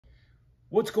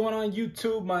What's going on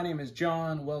YouTube? My name is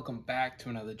John. Welcome back to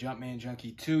another Jumpman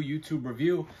Junkie 2 YouTube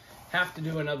review. Have to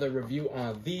do another review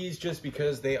on these just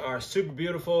because they are super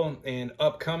beautiful and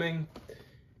upcoming.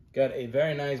 Got a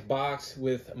very nice box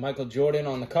with Michael Jordan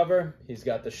on the cover. He's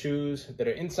got the shoes that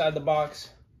are inside the box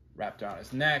wrapped around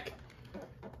his neck.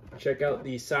 Check out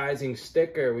the sizing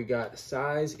sticker. We got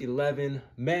size 11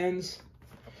 men's.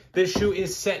 This shoe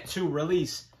is set to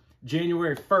release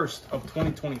January 1st of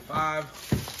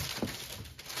 2025.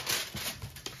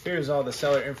 Here's all the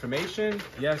seller information.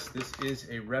 Yes, this is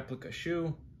a replica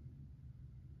shoe.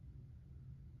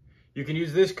 You can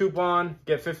use this coupon,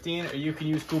 get 15, or you can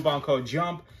use coupon code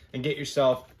JUMP and get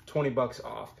yourself 20 bucks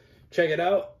off. Check it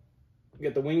out. You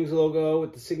got the Wings logo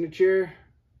with the signature.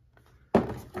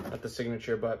 Not the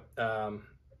signature, but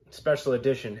special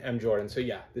edition M. Jordan. So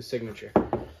yeah, the signature.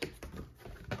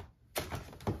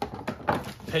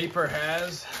 Paper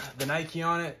has the Nike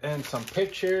on it and some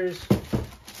pictures.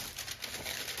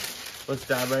 Let's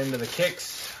dive right into the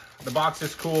kicks. The box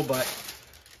is cool, but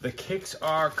the kicks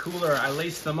are cooler. I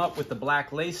laced them up with the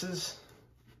black laces.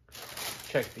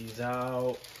 Check these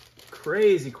out.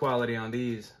 Crazy quality on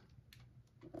these.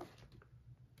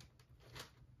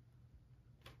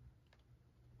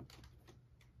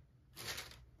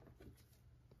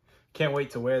 Can't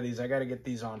wait to wear these. I got to get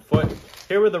these on foot.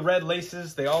 Here were the red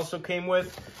laces they also came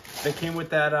with. They came with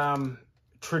that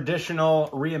traditional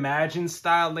Reimagined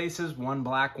style laces, one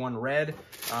black, one red.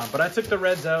 But I took the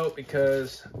reds out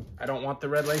because I don't want the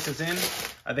red laces in.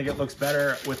 I think it looks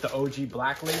better with the OG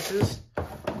black laces.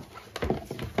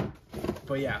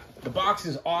 But yeah, the box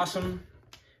is awesome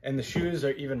and the shoes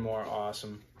are even more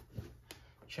awesome.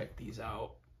 Check these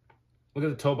out. Look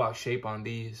at the toe box shape on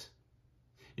these.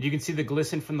 And you can see the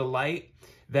glisten from the light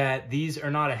that these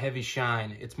are not a heavy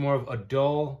shine. It's more of a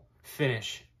dull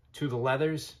finish to the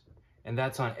leathers. And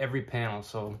that's on every panel.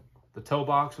 So the toe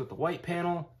box with the white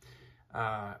panel,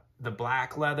 the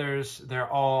black leathers, they're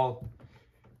all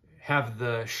have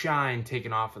the shine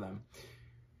taken off of them.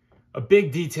 A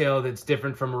big detail that's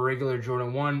different from a regular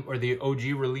Jordan 1 or the OG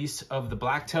release of the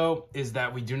black toe is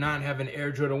that we do not have an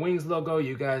Air Jordan Wings logo.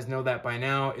 You guys know that by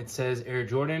now. It says Air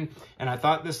Jordan. And I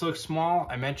thought this looked small.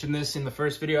 I mentioned this in the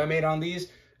first video I made on these.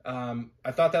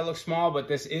 I thought that looked small, but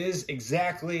this is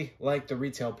exactly like the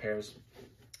retail pairs.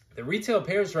 The retail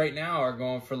pairs right now are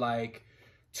going for like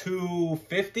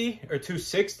 $250 or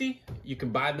 $260. You can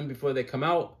buy them before they come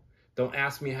out. Don't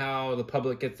ask me how the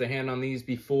public gets their hand on these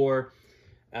before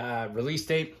release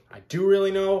date. I do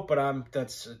really know, but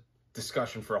that's a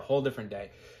discussion for a whole different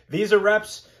day. These are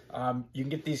reps. You can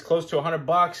get these close to 100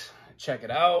 bucks. Check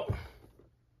it out.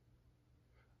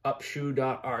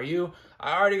 Upshoe.ru.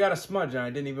 I already got a smudge and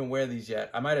I didn't even wear these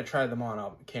yet. I might have tried them on.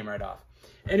 It came right off.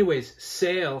 Anyways,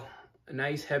 sale. A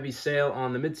nice heavy sail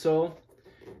on the midsole.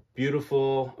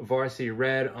 Beautiful varsity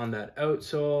red on that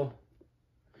outsole.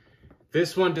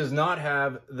 This one does not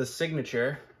have the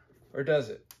signature, or does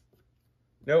it?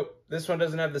 Nope, this one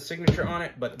doesn't have the signature on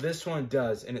it, but this one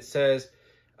does. And it says,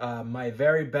 my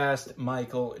very best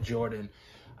Michael Jordan.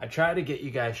 I try to get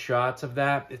you guys shots of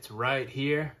that. It's right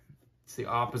here. It's the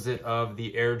opposite of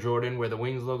the Air Jordan where the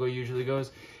Wings logo usually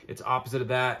goes. It's opposite of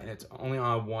that, and it's only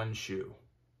on one shoe.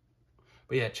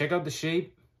 But yeah, check out the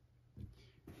shape.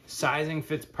 Sizing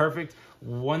fits perfect.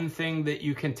 One thing that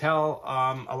you can tell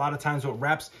a lot of times with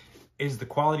reps is the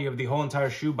quality of the whole entire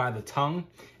shoe by the tongue.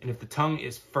 And if the tongue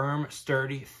is firm,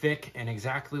 sturdy, thick, and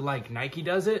exactly like Nike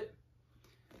does it,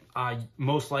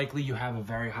 most likely you have a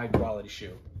very high quality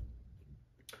shoe.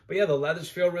 But yeah, the leathers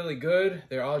feel really good.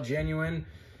 They're all genuine.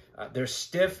 They're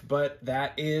stiff, but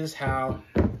that is how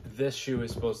this shoe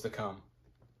is supposed to come.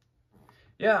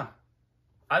 Yeah.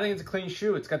 I think it's a clean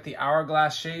shoe. It's got the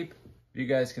hourglass shape. You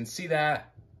guys can see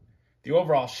that. The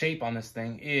overall shape on this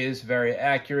thing is very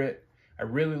accurate. I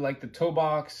really like the toe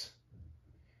box.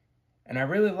 And I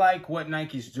really like what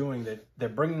Nike's doing. They're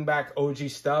bringing back OG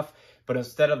stuff, but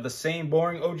instead of the same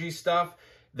boring OG stuff,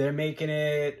 they're making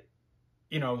it,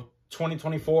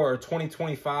 2024 or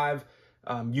 2025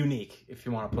 unique, if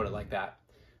you want to put it like that.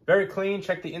 Very clean.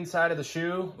 Check the inside of the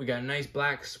shoe. We got a nice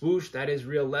black swoosh. That is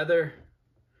real leather.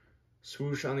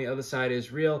 Swoosh on the other side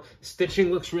is real.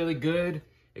 Stitching looks really good.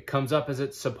 It comes up as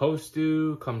it's supposed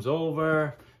to, comes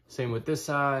over. Same with this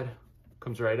side.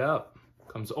 Comes right up,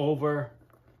 comes over.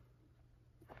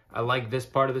 I like this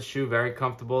part of the shoe, very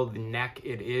comfortable. The neck,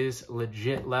 it is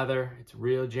legit leather. It's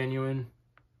real genuine.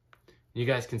 You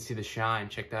guys can see the shine,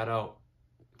 check that out.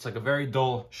 It's like a very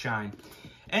dull shine.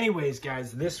 Anyways,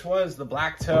 guys, this was the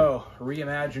Black Toe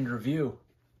Reimagined review.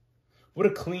 What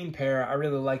a clean pair. I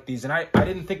really like these. And I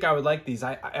didn't think I would like these.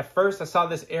 At first, I saw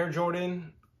this Air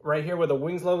Jordan right here where the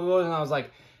Wings logo goes, and I was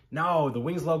like, No, the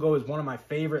Wings logo is one of my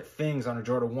favorite things on a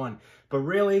Jordan 1. But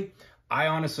really, I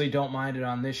honestly don't mind it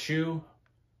on this shoe.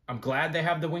 I'm glad they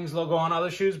have the Wings logo on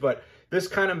other shoes, but this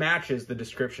kind of matches the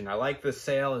description. I like the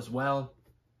sail as well.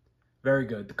 Very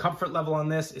good. The comfort level on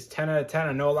this is 10 out of 10.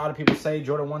 I know a lot of people say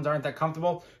Jordan 1s aren't that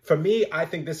comfortable. For me, I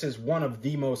think this is one of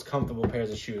the most comfortable pairs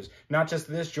of shoes. Not just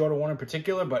this Jordan 1 in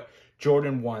particular, but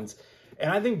Jordan 1s. And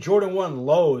I think Jordan 1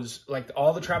 lows, like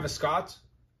all the Travis Scotts,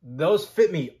 those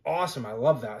fit me awesome. I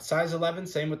love that. Size 11,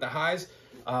 same with the highs.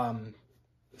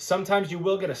 Sometimes you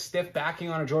will get a stiff backing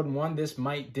on a Jordan 1. This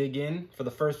might dig in for the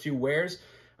first few wears.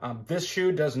 This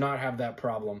shoe does not have that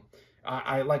problem.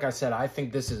 Like I said, I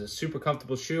think this is a super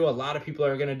comfortable shoe. A lot of people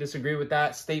are going to disagree with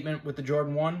that statement with the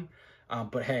Jordan 1.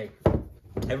 But hey,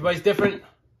 everybody's different.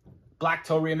 Black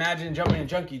Toe Reimagined, Jumpman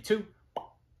Junkie 2.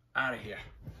 Out of here.